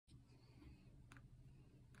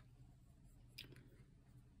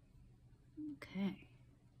Okay,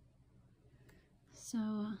 so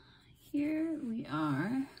here we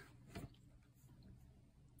are.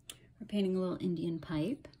 We're painting a little Indian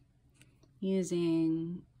pipe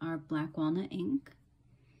using our black walnut ink.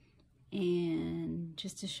 And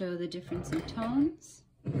just to show the difference in tones,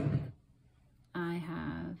 I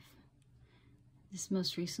have this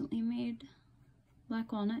most recently made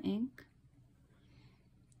black walnut ink.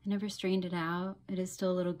 I never strained it out. It is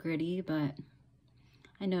still a little gritty, but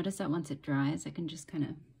I notice that once it dries, I can just kind of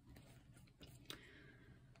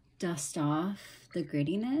dust off the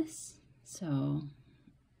grittiness, so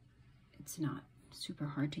it's not super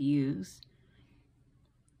hard to use.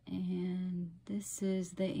 And this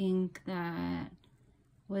is the ink that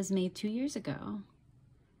was made 2 years ago.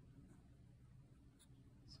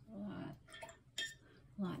 It's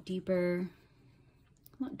a lot deeper,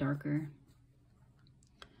 a lot darker.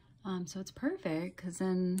 So it's perfect because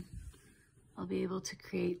then I'll be able to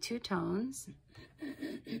create 2 tones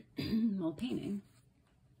while painting.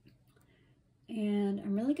 And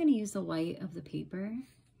I'm really going to use the white of the paper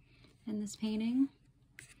in this painting,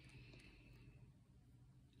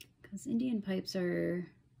 because Indian pipes are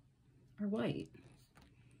white.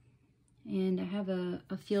 And I have a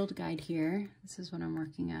field guide here. This is what I'm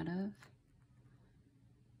working out of.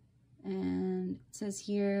 And it says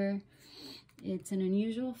here, it's an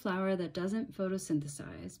unusual flower that doesn't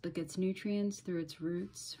photosynthesize, but gets nutrients through its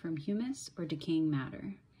roots from humus or decaying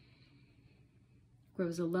matter.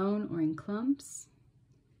 Grows alone or in clumps.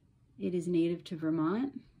 It is native to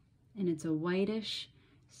Vermont, and it's a whitish,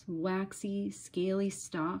 waxy, scaly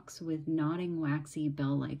stalks with nodding, waxy,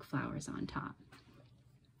 bell-like flowers on top.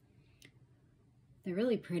 They're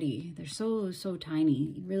really pretty. They're so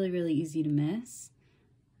tiny, really easy to miss.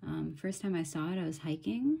 First time I saw it, I was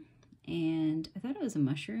hiking, and I thought it was a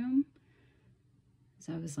mushroom.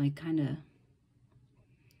 So I was like it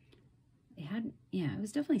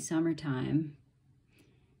was definitely summertime.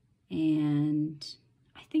 And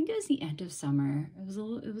I think it was the end of summer.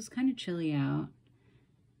 It was kind of chilly out.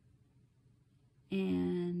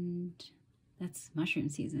 And that's mushroom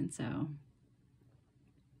season, so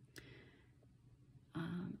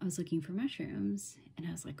I was looking for mushrooms, and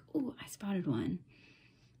I was like, oh, I spotted one.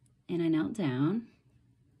 And I knelt down,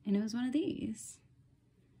 and it was one of these.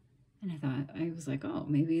 And I was like, oh,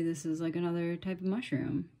 maybe this is like another type of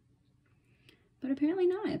mushroom. But apparently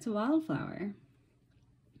not. It's a wildflower.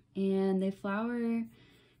 And they flower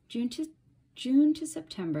June to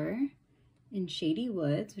September in shady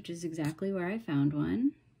woods, which is exactly where I found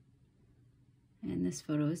one. And this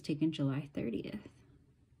photo was taken July 30th.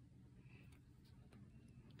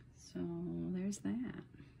 So there's that.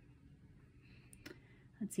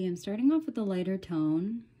 Let's see, I'm starting off with a lighter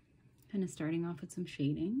tone, kind of starting off with some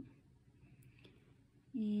shading.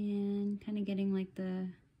 And kind of getting like the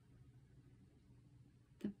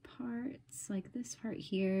parts, like this part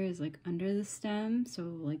here is like under the stem, so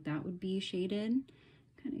like that would be shaded.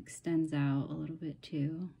 Kind of extends out a little bit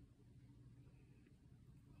too.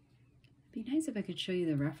 It'd be nice if I could show you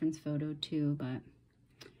the reference photo too, but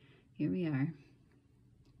here we are.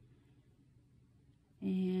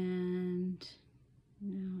 And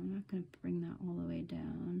no, I'm not going to bring that all the way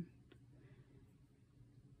down.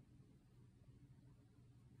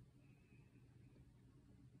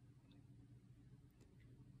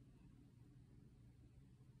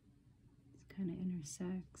 It kind of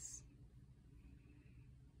intersects.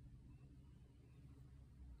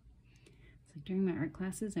 It's like during my art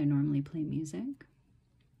classes, I normally play music.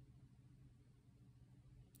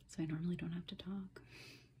 So I normally don't have to talk.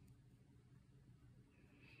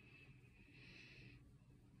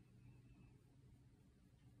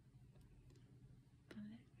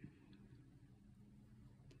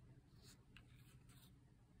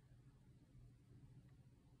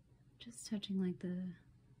 Just touching like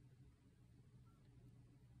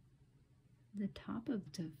the top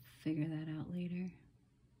of to figure that out later.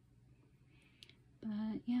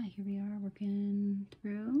 But yeah, here we are working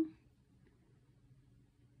through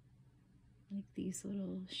like these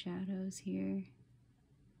little shadows here.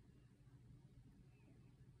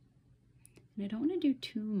 And I don't want to do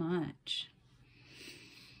too much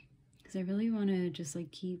because I really want to just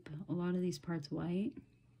like keep a lot of these parts white.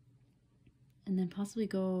 And then possibly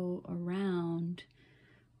go around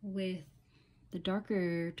with the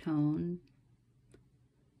darker tone,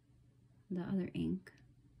 the other ink,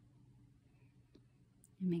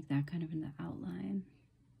 and make that kind of in the outline.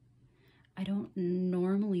 I don't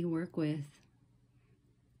normally work with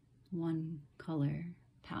one color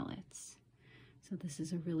palettes, so this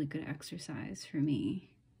is a really good exercise for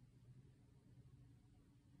me.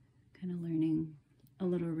 Kind of learning a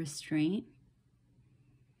little restraint.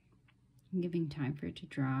 and giving time for it to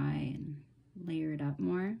dry and layer it up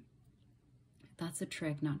more. That's a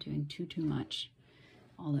trick, not doing too much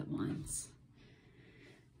all at once.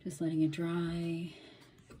 Just letting it dry,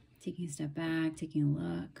 taking a step back, taking a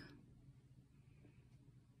look.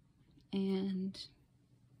 And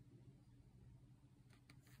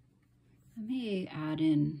I may add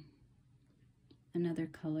in another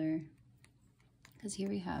color, because here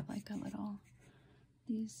we have like a little,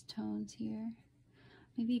 these tones here.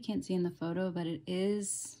 Maybe you can't see in the photo, but it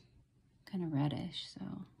is kind of reddish,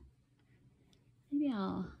 so maybe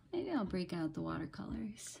I'll break out the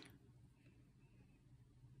watercolors.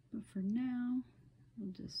 But for now,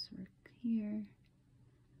 we'll just work here.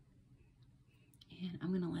 And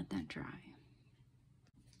I'm gonna let that dry.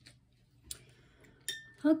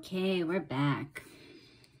 Okay, we're back.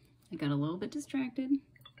 I got a little bit distracted.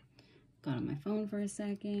 Got on my phone for a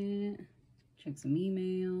second. Check some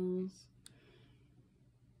emails.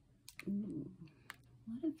 Ooh,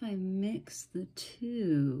 what if I mix the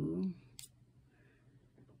two?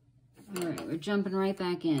 All right, we're jumping right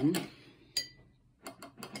back in.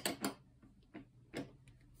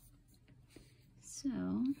 So,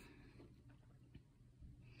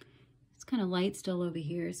 it's kind of light still over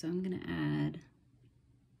here, so I'm gonna add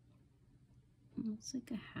almost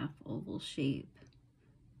like a half oval shape.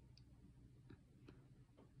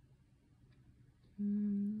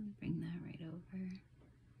 Bring that right over.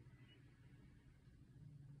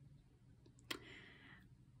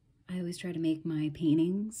 I always try to make my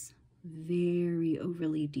paintings very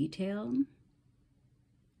overly detailed.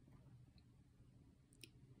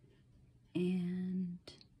 And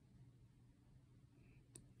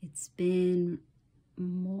it's been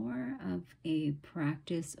more of a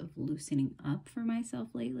practice of loosening up for myself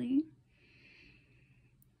lately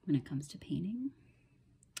when it comes to painting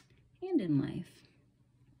and in life.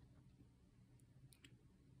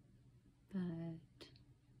 But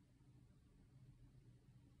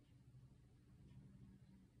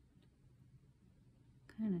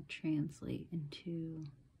kind of translate into,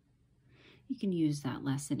 you can use that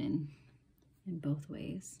lesson in both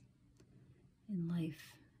ways, in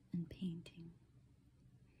life and painting.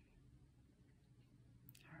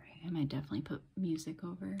 All right, I might definitely put music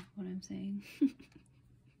over what I'm saying.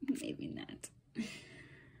 Maybe not.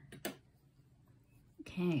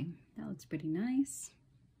 Okay, that looks pretty nice.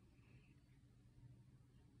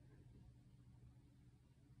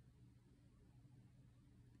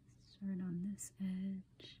 Start on this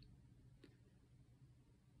edge.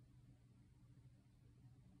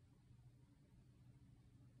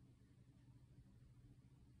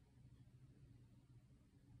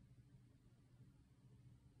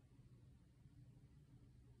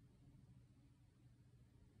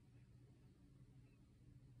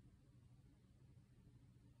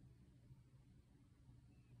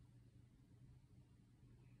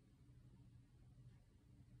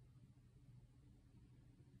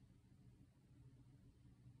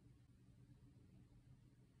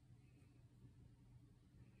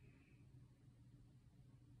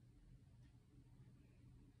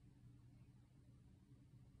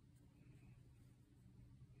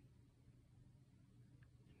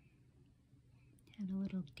 Add a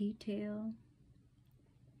little detail.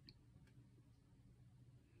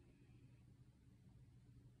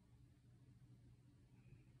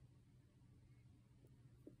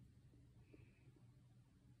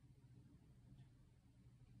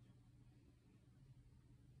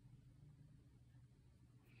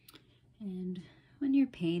 And when you're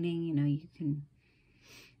painting, you know, you can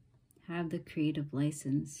have the creative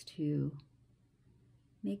license to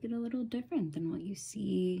make it a little different than what you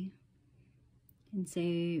see in,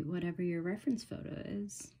 say, whatever your reference photo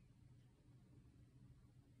is.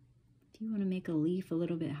 If you want to make a leaf a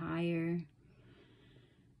little bit higher,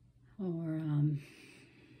 or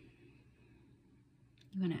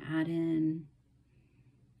you want to add in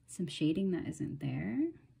some shading that isn't there,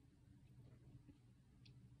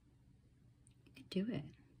 you could do it.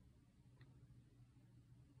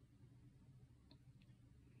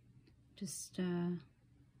 Just,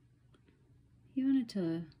 you want it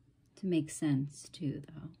to make sense too,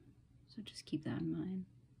 though. So just keep that in mind.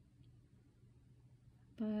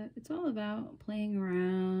 But it's all about playing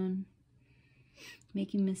around,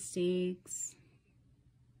 making mistakes.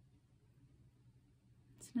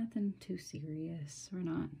 It's nothing too serious. We're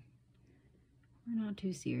not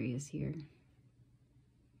too serious here.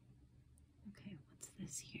 Okay, what's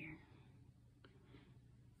this here?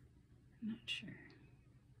 I'm not sure.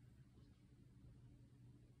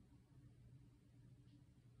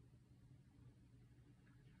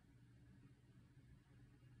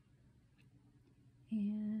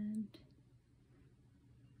 And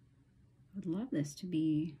would love this to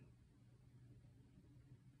be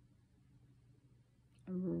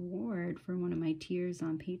a reward for one of my tiers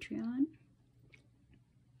on Patreon.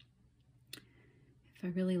 If I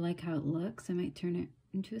really like how it looks, I might turn it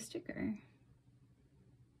into a sticker.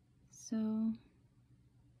 So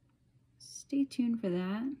stay tuned for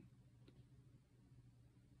that. I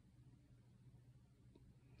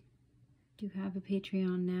do have a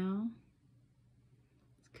Patreon now.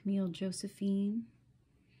 It's Camille Josephine.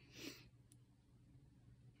 I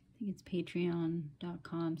think it's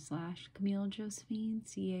patreon.com/Camille Josephine,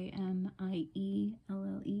 CAMIELLE.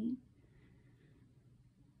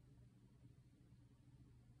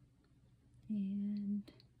 And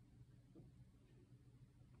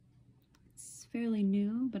it's fairly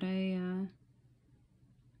new, but I've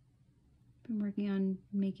been working on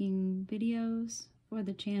making videos for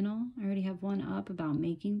the channel. I already have one up about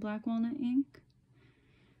making black walnut ink.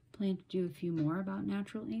 Plan to do a few more about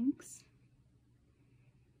natural inks.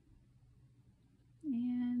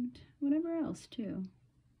 And whatever else too.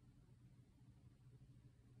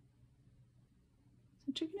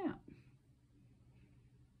 So check it out.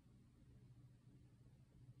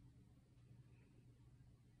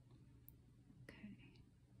 Okay.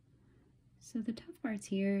 So the tough parts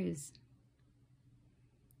here is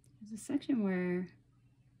there's a section where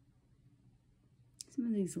some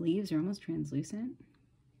of these leaves are almost translucent.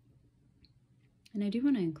 And I do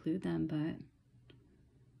want to include them, but I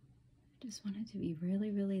just want it to be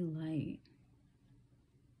really, really light.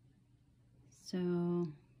 So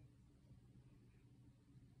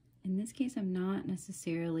in this case, I'm not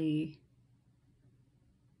necessarily,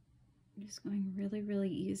 I'm just going really, really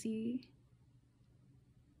easy.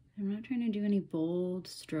 I'm not trying to do any bold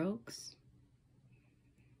strokes.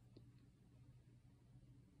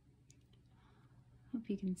 Hope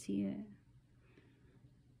you can see it.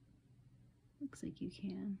 Looks like you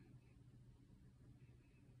can.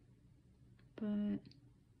 But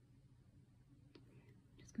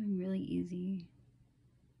just going really easy.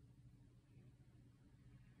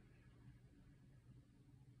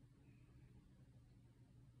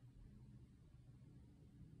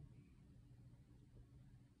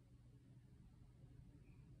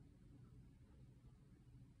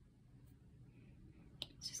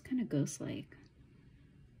 It's just kind of ghost-like.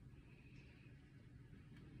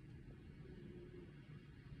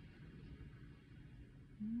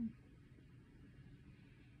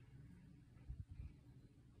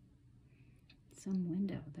 Some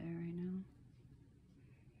wind out there right now.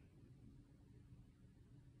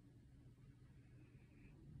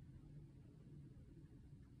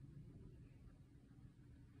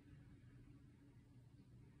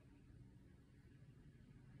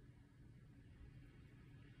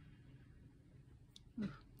 Ooh,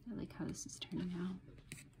 I like how this is turning out.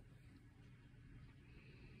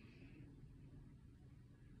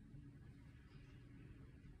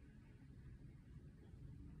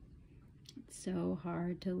 So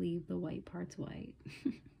hard to leave the white parts white.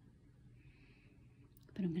 But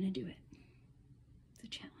I'm gonna do it. It's a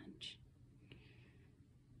challenge.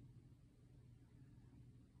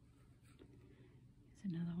 It's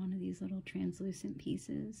another one of these little translucent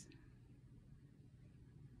pieces.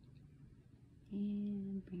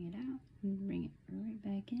 And bring it out and bring it right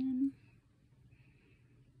back in.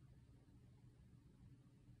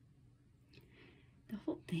 The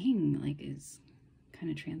whole thing like is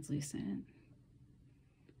kind of translucent.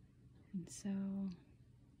 And so,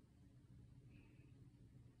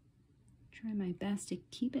 try my best to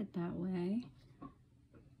keep it that way. Let's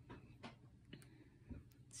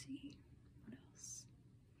see, what else?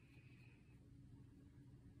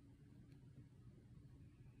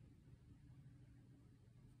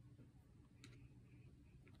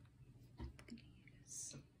 I'm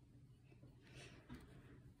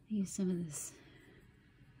gonna use some of this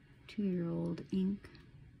 2-year-old ink.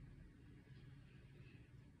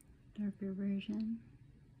 Darker version.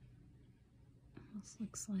 Almost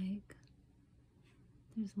looks like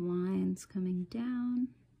there's lines coming down,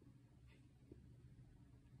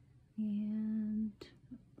 and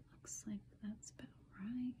it looks like that's about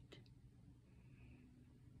right.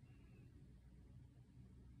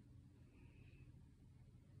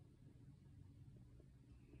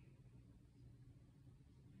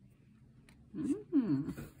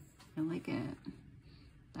 I like it.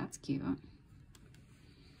 That's cute.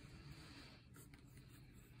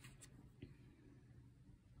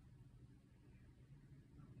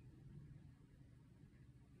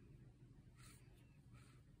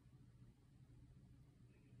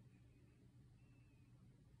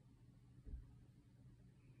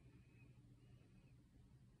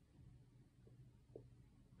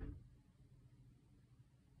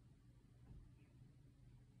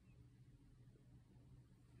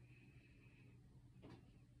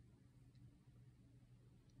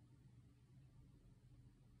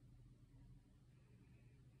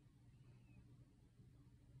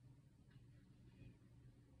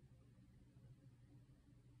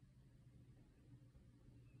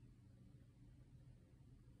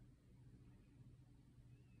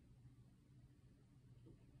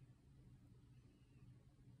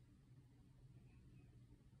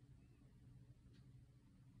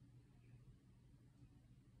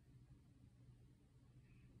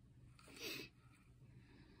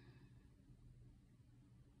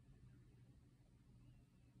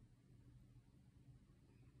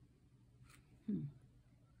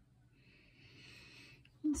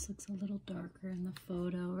 This looks a little darker in the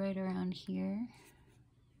photo right around here.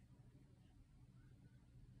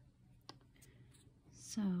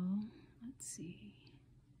 So, let's see.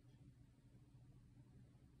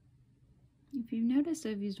 If you've noticed,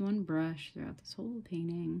 I've used one brush throughout this whole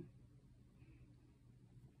painting.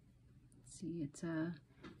 Let's see, it's a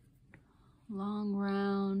long,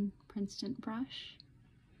 round Princeton brush.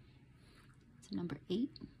 It's a number 8.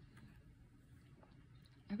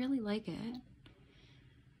 I really like it.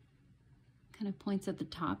 Kind of points at the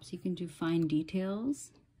top so you can do fine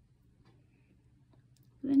details.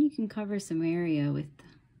 But then you can cover some area with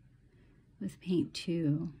paint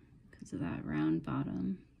too, because of that round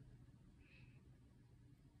bottom.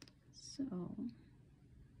 So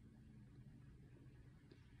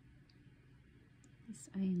this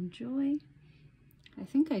I enjoy. I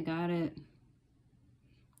think I got it.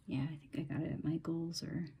 Yeah, I think I got it at Michael's,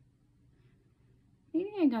 or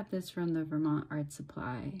maybe I got this from the Vermont Art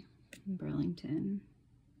Supply in Burlington.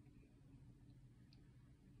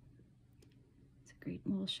 It's a great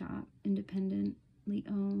little shop, independently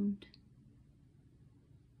owned.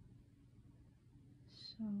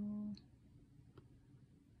 So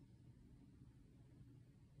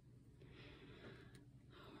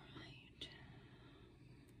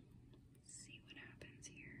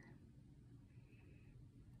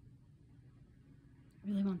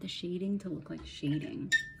really want the shading to look like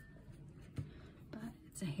shading, but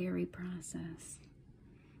it's a hairy process.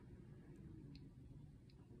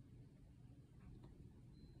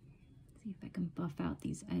 See if I can buff out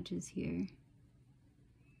these edges here.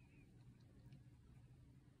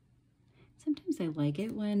 Sometimes I like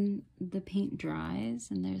it when the paint dries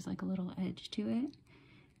and there's like a little edge to it,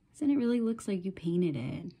 because then it really looks like you painted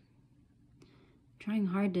it. Trying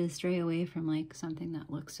hard to stray away from like something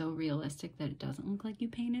that looks so realistic that it doesn't look like you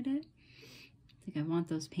painted it. Like I want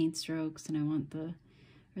those paint strokes, and I want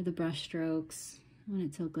the brush strokes. I want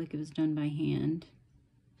it to look like it was done by hand.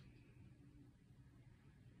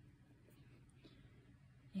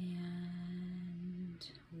 And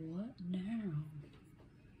what now?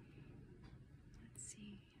 Let's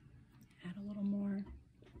see. Add a little more.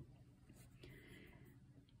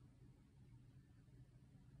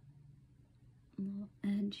 Little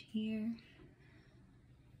edge here.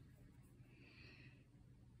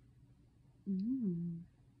 A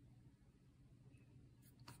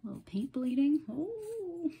little paint bleeding.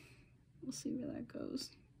 Oh, we'll see where that goes.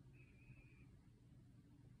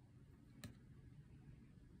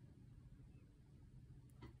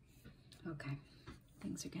 Okay,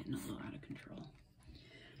 things are getting a little out of control.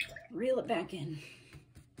 Reel it back in.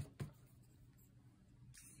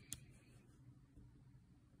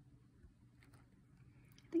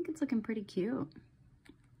 I think it's looking pretty cute.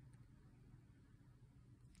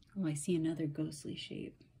 Oh, I see another ghostly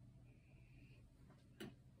shape.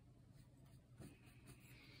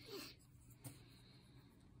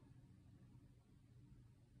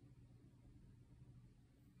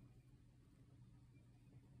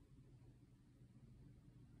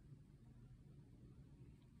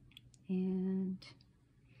 And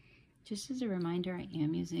just as a reminder, I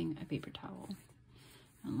am using a paper towel.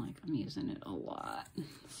 I'm using it a lot.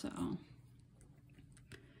 So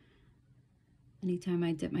anytime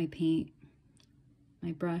I dip my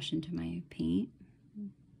brush into my paint,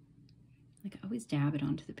 like I always dab it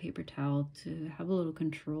onto the paper towel to have a little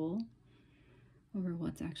control over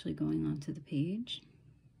what's actually going onto the page.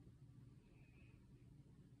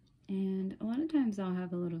 And a lot of times I'll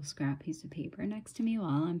have a little scrap piece of paper next to me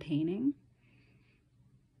while I'm painting.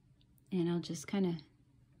 And I'll just kind of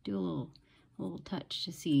do a little touch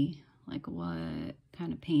to see like what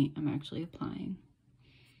kind of paint I'm actually applying.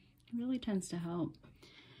 It really tends to help.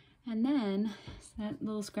 And then that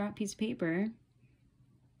little scrap piece of paper,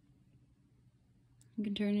 you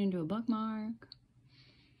can turn it into a bookmark.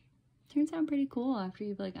 Turns out pretty cool after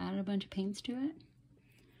you've like added a bunch of paints to it.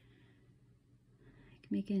 You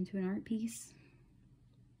can make it into an art piece.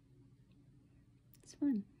 It's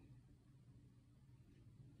fun.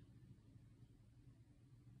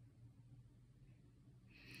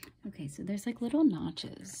 Okay, so there's like little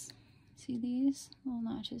notches. See these little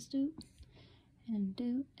notches? Do and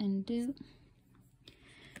do and do.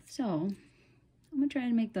 So I'm gonna try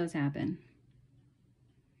to make those happen.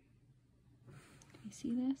 Can you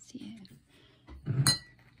see this? Yeah.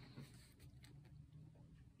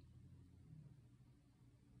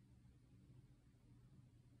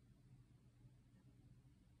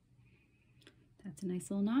 That's a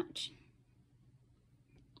nice little notch.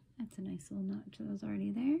 That's a nice little notch that was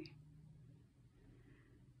already there.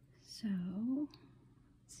 So,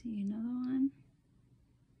 let's see another one.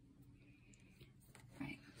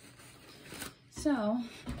 So,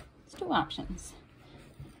 there's two options.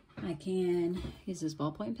 I can use this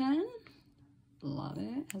ballpoint pen. Love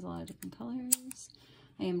it. Has a lot of different colors.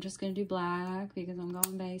 I am just going to do black because I'm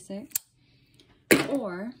going basic.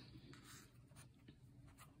 Or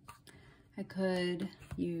I could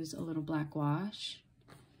use a little black wash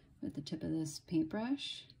with the tip of this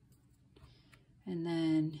paintbrush. And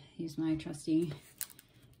then use my trusty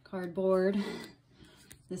cardboard.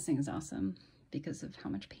 This thing is awesome because of how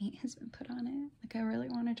much paint has been put on it. Like, I really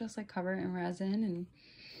want to just like cover it in resin and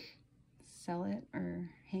sell it or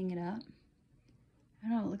hang it up. I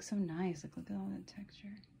don't know, it looks so nice. Like, look at all that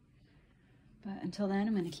texture. But until then,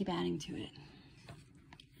 I'm going to keep adding to it.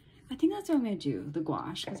 I think that's what I'm going to do, the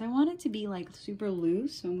gouache, because I want it to be like super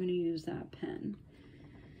loose, so I'm going to use that pen.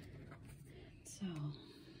 So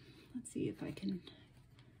let's see if I can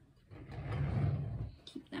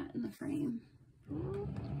keep that in the frame.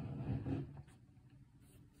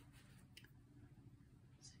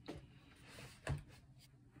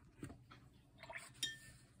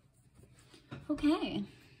 Okay,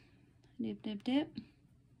 dip, dip, dip.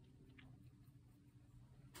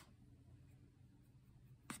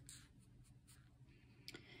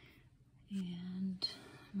 And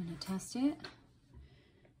I'm gonna test it.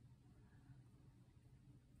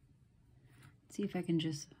 See if I can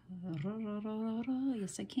just,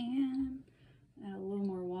 yes I can. Add a little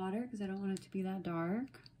more water because I don't want it to be that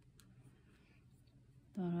dark.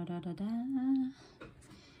 Da, da, da, da, da.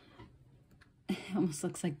 It almost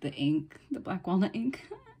looks like the ink, the black walnut ink.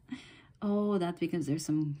 Oh, that's because there's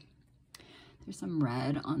some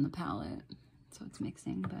red on the palette, so it's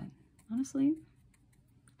mixing, but honestly,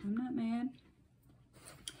 I'm not mad.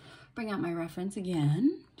 Bring out my reference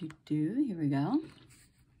again. Here we go.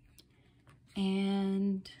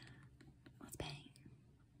 And let's paint.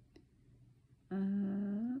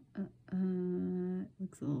 It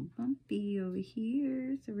looks a little bumpy over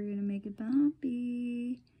here, so we're gonna make it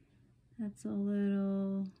bumpy. That's a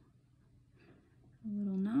little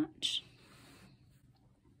notch.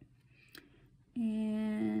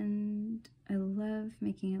 And I love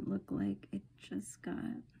making it look like it just got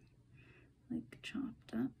like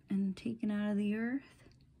chopped up and taken out of the earth.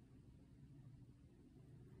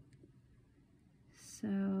 So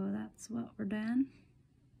that's what we're done.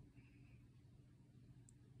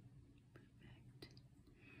 Perfect.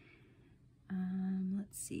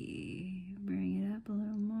 Let's see, bring it up a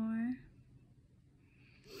little more.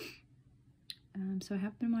 So I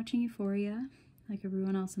have been watching Euphoria, like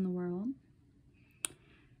everyone else in the world,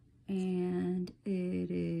 and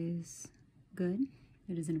it is good.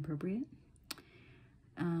 It is inappropriate,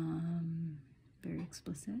 very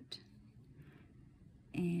explicit,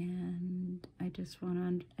 and I just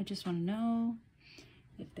want to know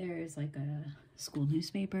if there is like a school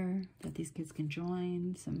newspaper that these kids can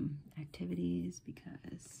join, some activities,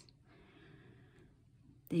 because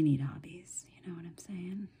they need hobbies. You know what I'm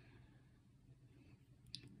saying?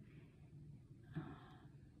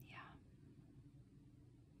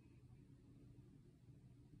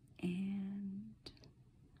 And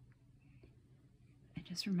I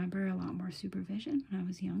just remember a lot more supervision when I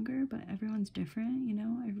was younger, but everyone's different, you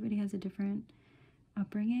know? Everybody has a different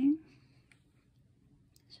upbringing.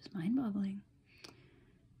 It's just mind-boggling.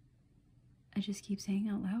 I just keep saying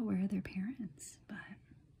out loud, where are their parents? But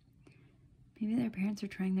maybe their parents are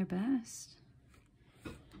trying their best.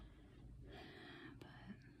 But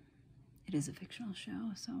it is a fictional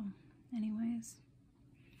show, so anyways.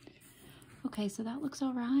 Okay, so that looks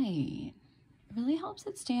all right. It really helps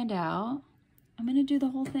it stand out. I'm gonna do the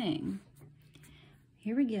whole thing.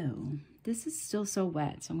 Here we go. This is still so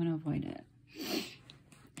wet, so I'm gonna avoid it.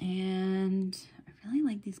 And I really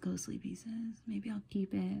like these ghostly pieces. Maybe I'll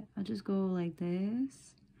keep it. I'll just go like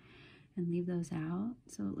this and leave those out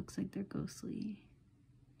so it looks like they're ghostly.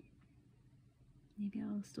 Maybe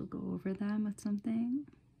I'll still go over them with something.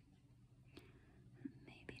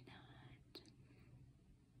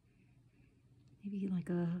 Maybe like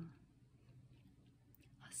a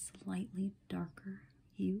slightly darker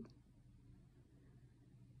hue.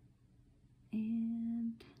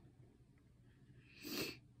 And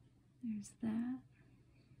there's that.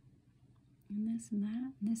 And this and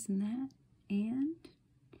that, and this and that. And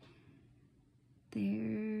there's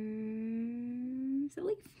a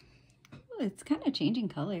leaf. Oh, it's kind of changing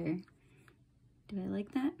color. Do I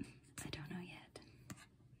like that? I don't know yet.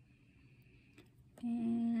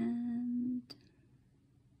 And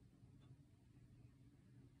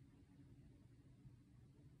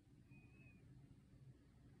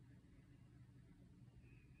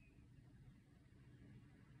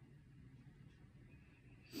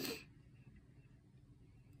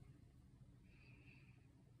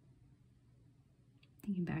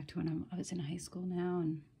thinking back to when I was in high school now,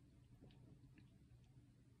 and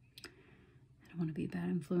I don't want to be a bad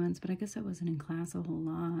influence, but I guess I wasn't in class a whole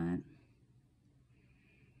lot.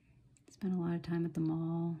 Spent a lot of time at the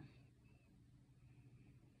mall.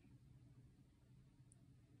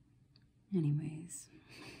 Anyways,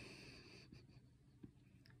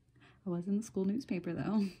 I was in the school newspaper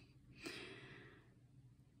though,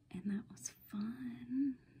 and that was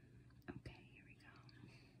fun. Okay, here we go.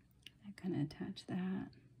 I'm gonna attach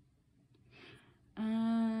that.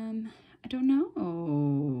 I don't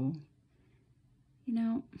know. You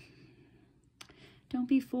know, don't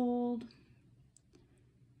be fooled.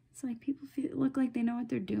 It's like people look like they know what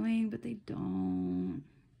they're doing, but they don't.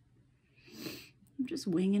 I'm just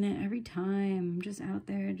winging it every time. I'm just out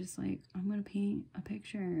there, just like, I'm gonna paint a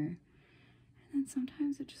picture. And then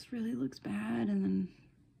sometimes it just really looks bad, and then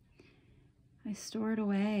I store it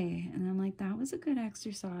away. And I'm like, that was a good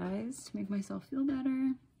exercise to make myself feel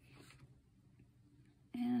better.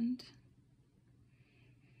 And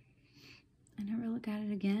I never look at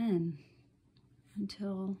it again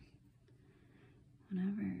until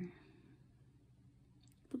whenever.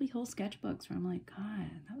 There'll be whole sketchbooks where I'm like, God,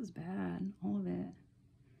 that was bad, all of it.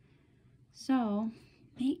 So,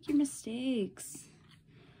 make your mistakes.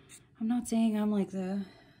 I'm not saying I'm like the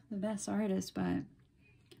best artist, but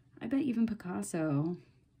I bet even Picasso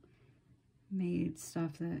made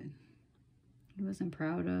stuff that he wasn't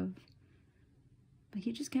proud of. But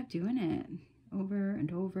he just kept doing it over and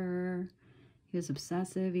over. He was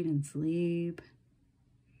obsessive, he didn't sleep.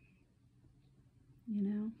 You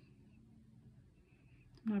know?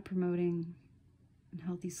 I'm not promoting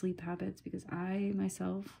unhealthy sleep habits because I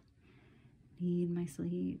myself need my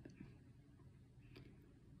sleep.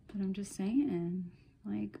 But I'm just saying,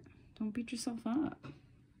 like, don't beat yourself up.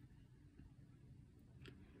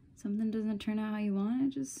 Something doesn't turn out how you want it,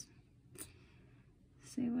 just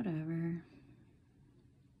say whatever.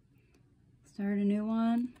 Start a new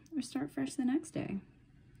one or start fresh the next day.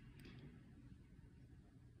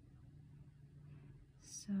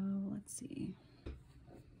 So let's see. I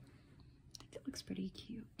think it looks pretty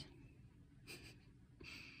cute.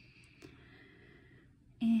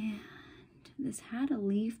 And this had a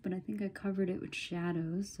leaf, but I think I covered it with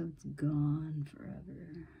shadows, so it's gone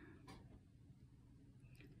forever.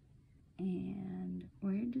 And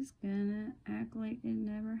we're just gonna act like it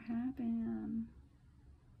never happened.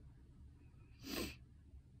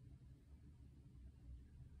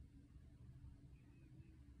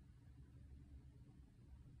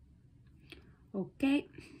 Okay,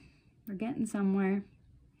 we're getting somewhere.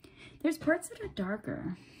 There's parts that are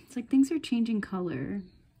darker. It's like things are changing color,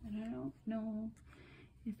 and I don't know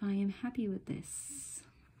if I am happy with this.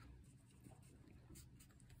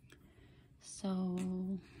 So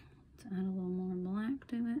let's add a little more black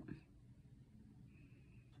to it.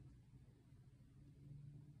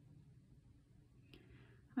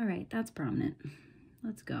 All right, that's prominent.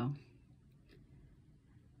 Let's go.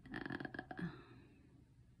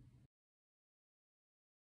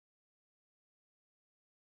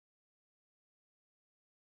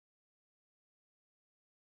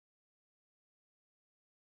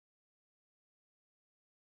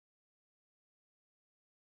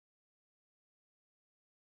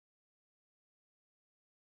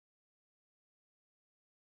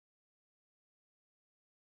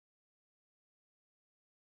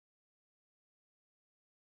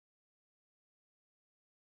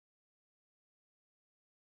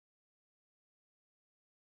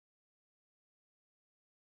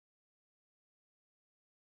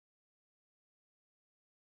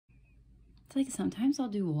 It's like sometimes I'll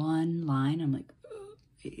do one line, I'm like, oh,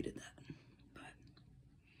 I hated that. But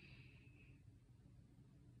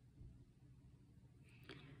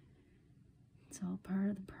it's all part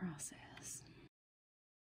of the process.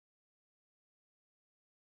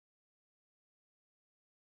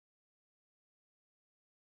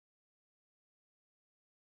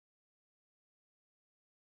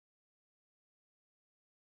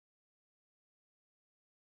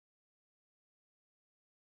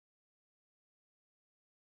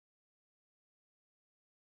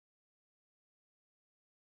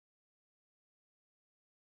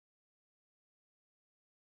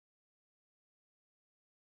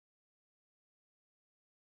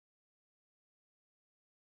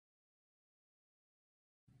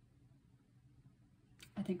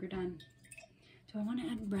 I think we're done. Do I want to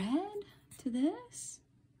add red to this?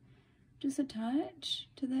 Just a touch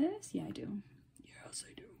to this? Yeah, I do. Yes,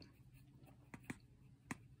 I do.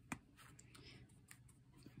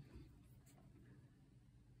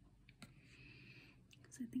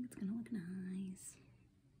 Because I think it's going to look nice.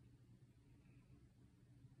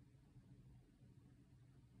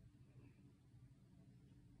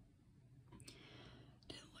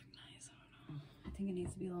 think it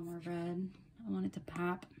needs to be a little more red. I want it to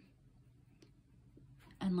pop.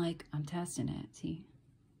 And like, I'm testing it, see?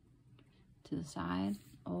 To the side,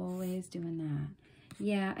 always doing that.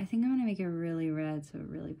 Yeah, I think I'm gonna make it really red so it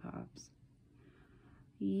really pops.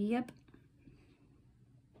 Yep.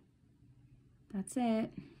 That's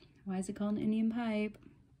it. Why is it called an Indian pipe?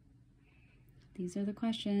 These are the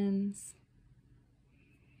questions.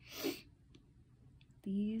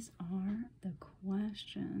 These are the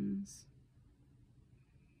questions.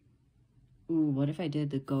 Ooh, what if I did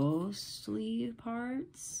the ghostly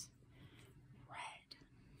parts? Red.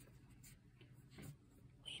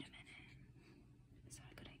 Wait a minute. Is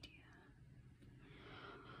that a good idea?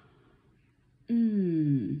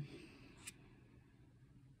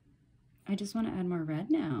 I just want to add more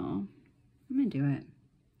red now. I'm gonna do it.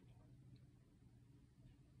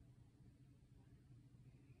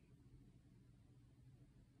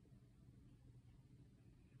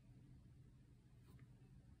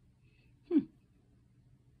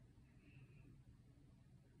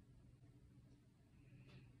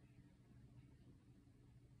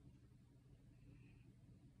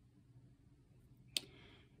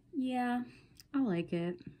 Yeah, I like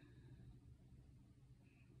it.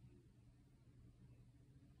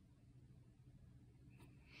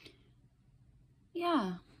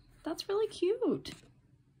 Yeah, that's really cute.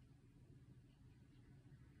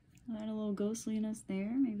 Add a little ghostliness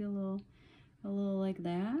there, maybe a little like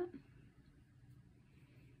that.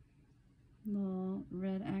 Little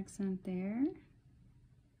red accent there.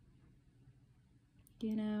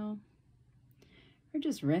 You know, we're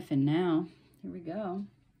just riffing now. Here we go.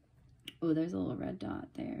 Oh, there's a little red dot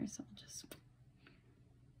there, so I'll just...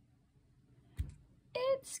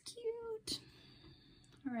 It's cute.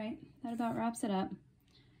 All right, that about wraps it up.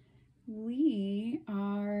 We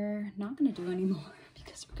are not gonna do any more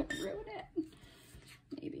because we're gonna ruin it.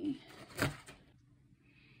 Maybe.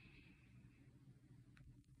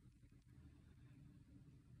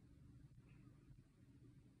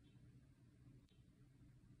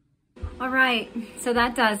 All right, so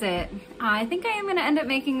that does it. I think I am gonna end up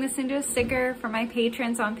making this into a sticker for my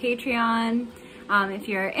patrons on Patreon. If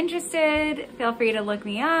you're interested, feel free to look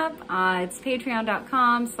me up. It's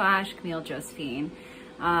patreon.com/CamilleJosephine.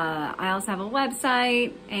 I also have a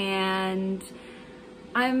website, and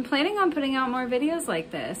I'm planning on putting out more videos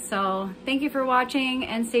like this. So thank you for watching,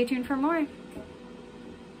 and stay tuned for more.